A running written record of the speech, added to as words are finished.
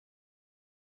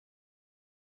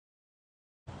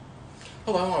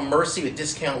Hello, I'm Mercy with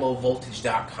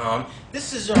DiscountLowVoltage.com.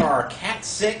 This is our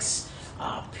Cat6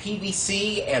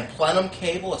 PVC and Plenum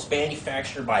cable. It's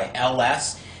manufactured by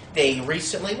LS. They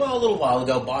recently, well, a little while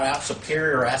ago, bought out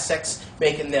Superior Essex,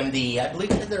 making them I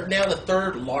believe they're now the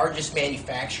third largest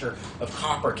manufacturer of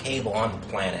copper cable on the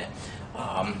planet.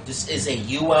 This is a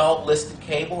UL listed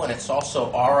cable, and it's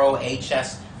also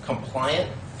ROHS compliant.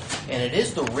 And it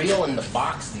is the reel in the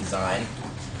box design.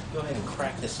 Go ahead and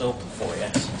crack this open for you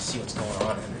so you can see what's going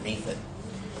on underneath it.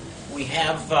 We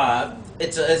have,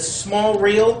 it's a small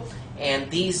reel,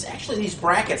 and these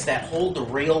brackets that hold the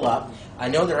reel up, I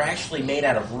know they're actually made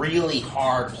out of really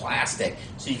hard plastic,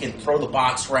 so you can throw the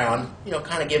box around,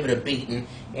 kind of give it a beating,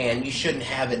 and you shouldn't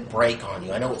have it break on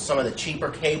you. I know with some of the cheaper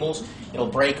cables, it'll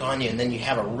break on you, and then you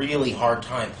have a really hard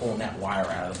time pulling that wire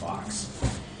out of the box.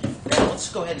 Now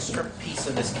let's go ahead and strip a piece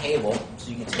of this cable so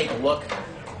you can take a look at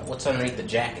what's underneath the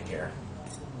jacket here.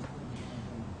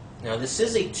 Now this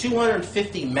is a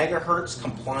 250 megahertz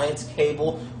compliance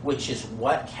cable, which is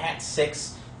what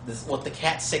Cat6, what the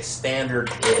Cat6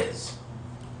 standard is.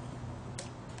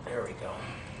 There we go.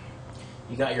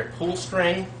 You got your pull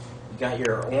string, you got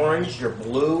your orange, your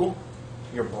blue,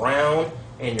 your brown,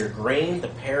 and your green. The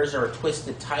pairs are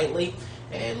twisted tightly,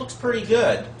 and it looks pretty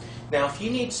good. Now, if you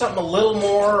need something a little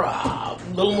more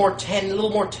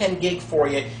 10 gig for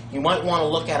you, you might want to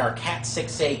look at our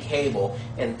Cat6A cable,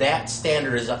 and that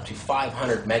standard is up to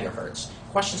 500 megahertz.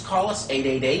 Questions, call us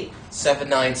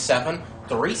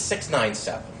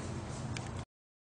 888-797-3697.